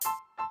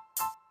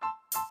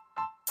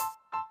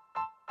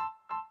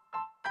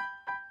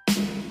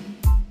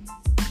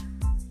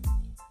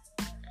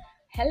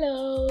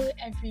Hello,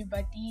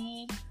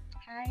 everybody.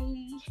 Hi.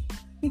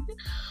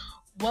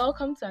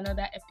 Welcome to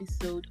another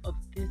episode of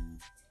this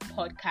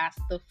podcast,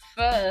 the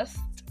first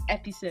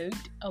episode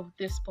of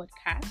this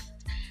podcast,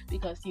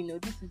 because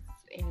this is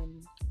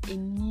a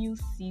new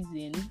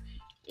season,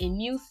 a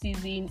new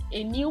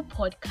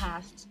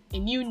podcast, a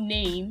new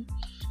name.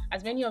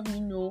 As many of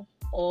you know,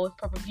 or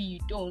probably you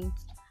don't,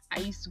 I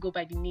used to go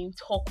by the name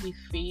Talk with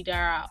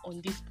Freda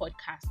on this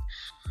podcast.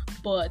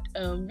 But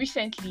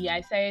recently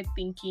I started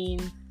thinking,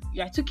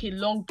 I took a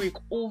long break,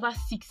 over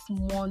 6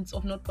 months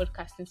of not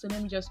podcasting. So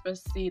let me just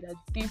first say that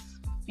this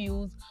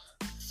feels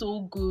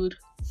so good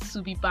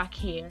to be back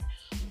here,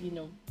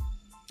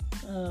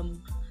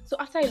 So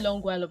after a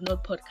long while of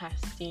not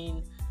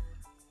podcasting,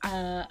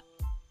 I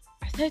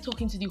started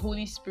talking to the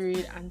Holy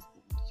Spirit and,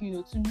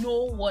 to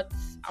know what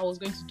I was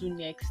going to do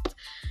next.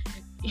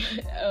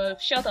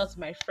 Shout out to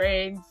my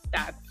friends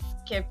that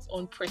kept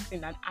on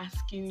pressing and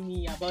asking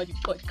me about the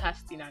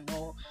podcasting and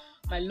all.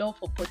 My love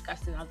for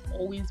podcasting has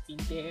always been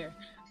there,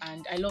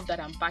 and I love that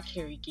I'm back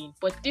here again.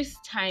 But this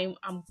time,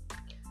 I'm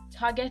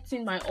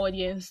targeting my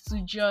audience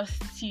to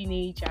just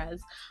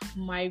teenagers,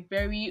 my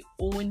very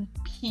own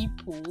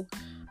people,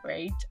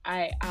 right?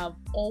 I have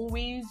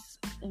always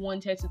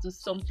wanted to do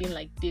something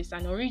like this,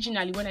 and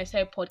originally when I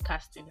started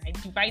podcasting, I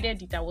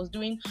divided it. I was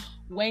doing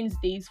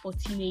Wednesdays for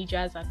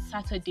teenagers and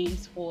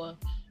Saturdays for,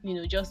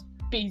 just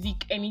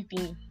basic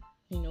anything,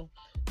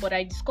 But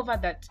I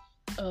discovered that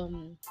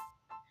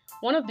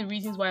one of the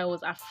reasons why I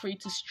was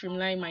afraid to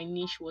streamline my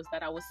niche was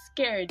that I was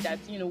scared that,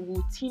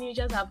 will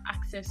teenagers have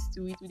access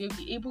to it? Will they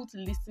be able to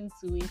listen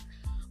to it?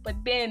 But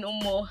then,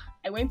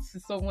 I went to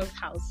someone's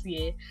house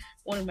here,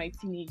 one of my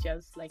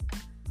teenagers,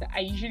 I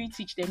usually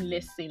teach them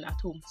lesson at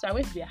home. So I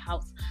went to their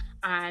house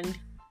and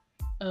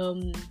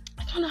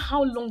I don't know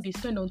how long they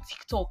spend on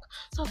TikTok.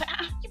 So I was like,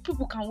 you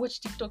people can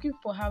watch TikTok. You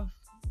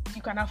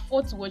can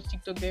afford to watch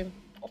TikTok, then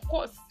of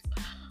course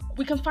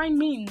we can find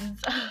means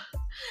to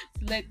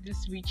let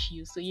this reach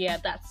you. So yeah,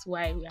 that's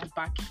why we are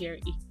back here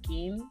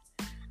again.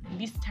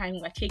 This time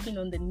we're taking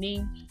on the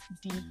name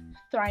The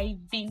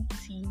Thriving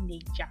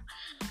Teenager.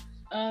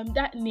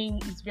 That name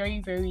is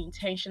very, very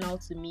intentional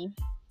to me.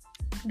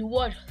 The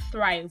word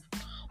thrive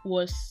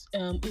was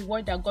a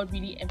word that God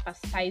really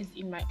emphasized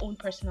in my own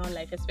personal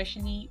life,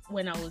 especially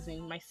when I was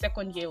in my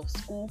second year of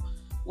school,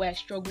 where I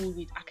struggled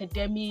with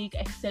academic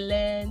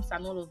excellence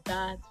and all of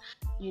that.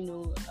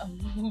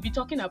 We'll be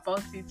talking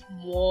about it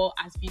more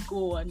as we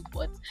go on,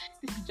 but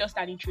this is just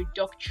an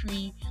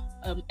introductory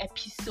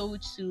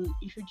episode to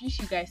introduce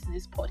you guys to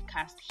this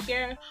podcast.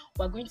 Here,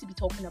 we're going to be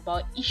talking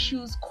about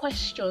issues,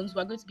 questions.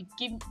 We're going to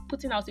be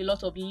putting out a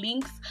lot of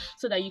links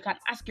so that you can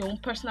ask your own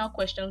personal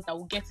questions that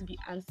will get to be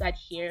answered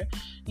here.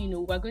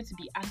 We're going to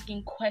be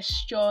asking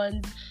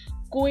questions,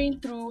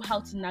 going through how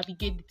to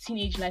navigate the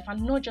teenage life,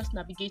 and not just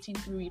navigating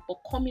through it, but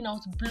coming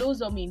out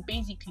blossoming,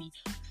 basically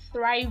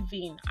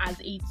thriving as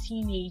a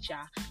teenager.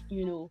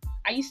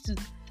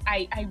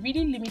 I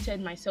really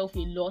limited myself a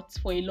lot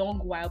for a long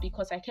while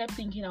because I kept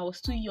thinking I was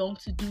too young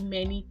to do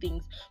many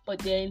things. But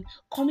then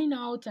coming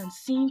out and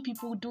seeing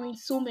people doing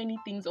so many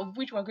things, of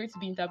which we're going to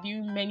be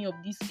interviewing many of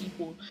these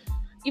people,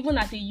 even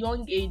at a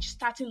young age,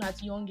 starting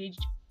at a young age,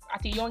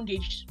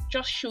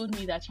 just showed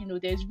me that,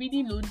 there's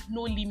really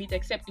no limit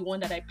except the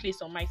one that I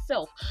place on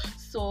myself.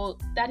 So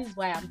that is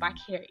why I'm back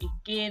here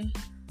again,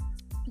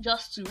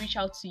 just to reach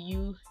out to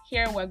you.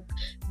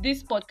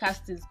 This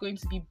podcast is going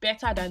to be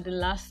better than the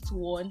last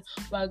one.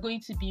 We're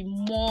going to be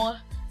more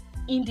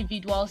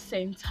individual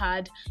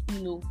centered.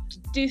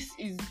 This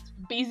is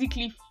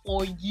basically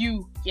for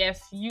you.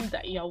 Yes, you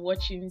that you are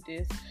watching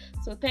this.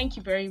 So thank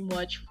you very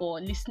much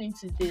for listening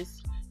to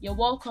this. You're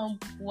welcome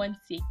once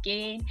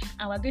again,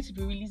 and we're going to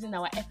be releasing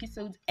our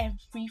episodes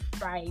every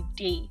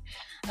Friday.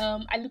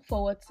 I look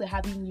forward to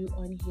having you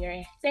on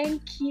here.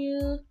 Thank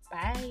you.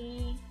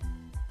 Bye.